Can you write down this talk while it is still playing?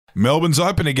Melbourne's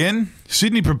open again.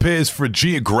 Sydney prepares for a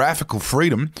geographical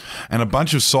freedom, and a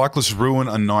bunch of cyclists ruin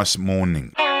a nice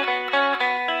morning.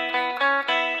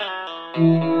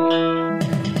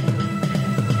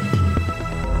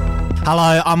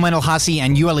 Hello, I'm Wendell Hussey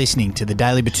and you are listening to the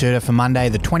Daily Batuta for Monday,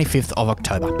 the 25th of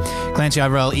October. Clancy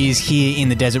Overell is here in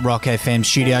the Desert Rock FM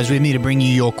studios with me to bring you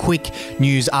your quick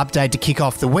news update to kick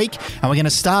off the week. And we're going to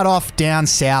start off down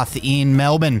south in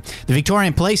Melbourne. The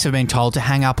Victorian Police have been told to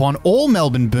hang up on all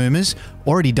Melbourne boomers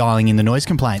already dialing in the noise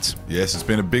complaints. Yes, it's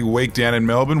been a big week down in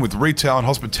Melbourne, with retail and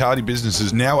hospitality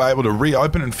businesses now able to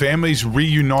reopen and families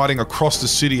reuniting across the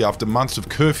city after months of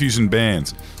curfews and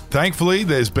bans. Thankfully,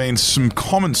 there's been some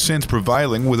common sense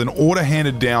prevailing, with an order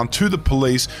handed down to the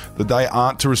police that they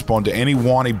aren't to respond to any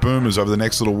whiny boomers over the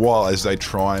next little while as they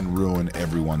try and ruin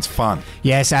everyone's fun.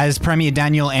 Yes, as Premier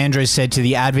Daniel Andrews said to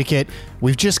The Advocate,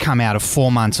 we've just come out of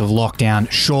 4 months of lockdown.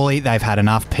 Surely they've had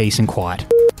enough peace and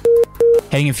quiet.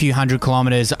 Heading a few hundred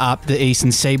kilometres up the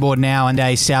eastern seaboard now, and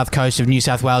a south coast of New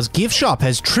South Wales gift shop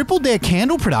has tripled their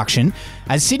candle production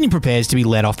as Sydney prepares to be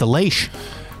let off the leash.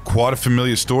 Quite a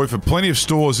familiar story for plenty of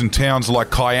stores in towns like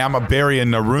Kiama, Berry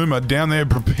and Narooma down there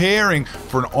preparing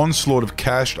for an onslaught of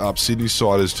cashed-up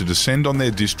Sydney-siders to descend on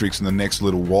their districts in the next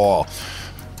little while.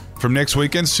 From next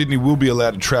weekend, Sydney will be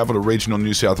allowed to travel to regional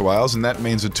New South Wales, and that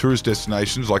means that tourist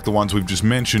destinations like the ones we've just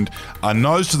mentioned are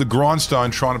nose to the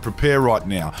grindstone trying to prepare right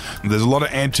now. And there's a lot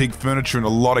of antique furniture and a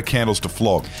lot of candles to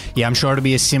flog. Yeah, I'm sure it'll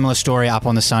be a similar story up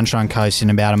on the Sunshine Coast in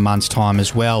about a month's time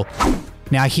as well.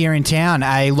 Now, here in town,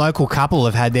 a local couple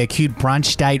have had their cute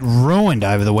brunch date ruined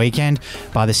over the weekend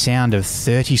by the sound of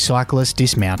 30 cyclists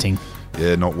dismounting.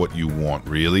 Yeah, not what you want,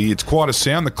 really. It's quite a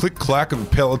sound. The click-clack of a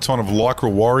peloton of Lycra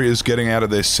warriors getting out of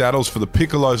their saddles for the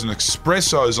piccolos and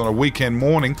espressos on a weekend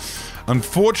morning.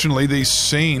 Unfortunately, these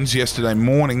scenes yesterday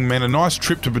morning meant a nice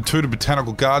trip to Batuta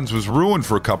Botanical Gardens was ruined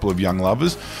for a couple of young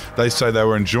lovers. They say they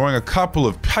were enjoying a couple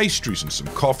of pastries and some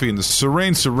coffee in the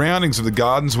serene surroundings of the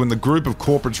gardens when the group of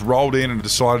corporates rolled in and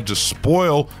decided to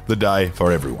spoil the day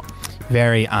for everyone.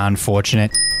 Very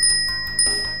unfortunate.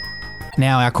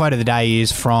 Now, our quote of the day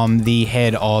is from the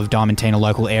head of Diamantina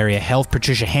Local Area Health,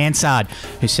 Patricia Hansard,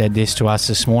 who said this to us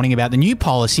this morning about the new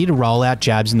policy to roll out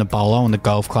jabs in the bolo and the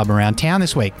golf club around town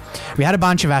this week. We had a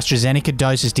bunch of AstraZeneca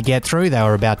doses to get through. They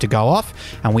were about to go off,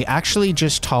 and we actually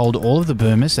just told all of the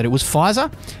boomers that it was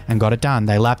Pfizer and got it done.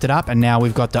 They lapped it up, and now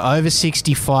we've got the over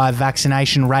 65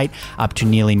 vaccination rate up to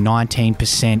nearly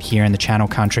 19% here in the Channel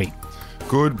Country.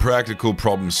 Good practical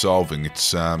problem solving.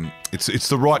 It's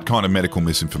the right kind of medical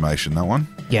misinformation, that one.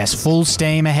 Yes, full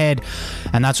steam ahead.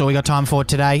 And that's all we got time for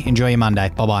today. Enjoy your Monday.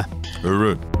 Bye-bye.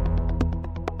 Hooroo.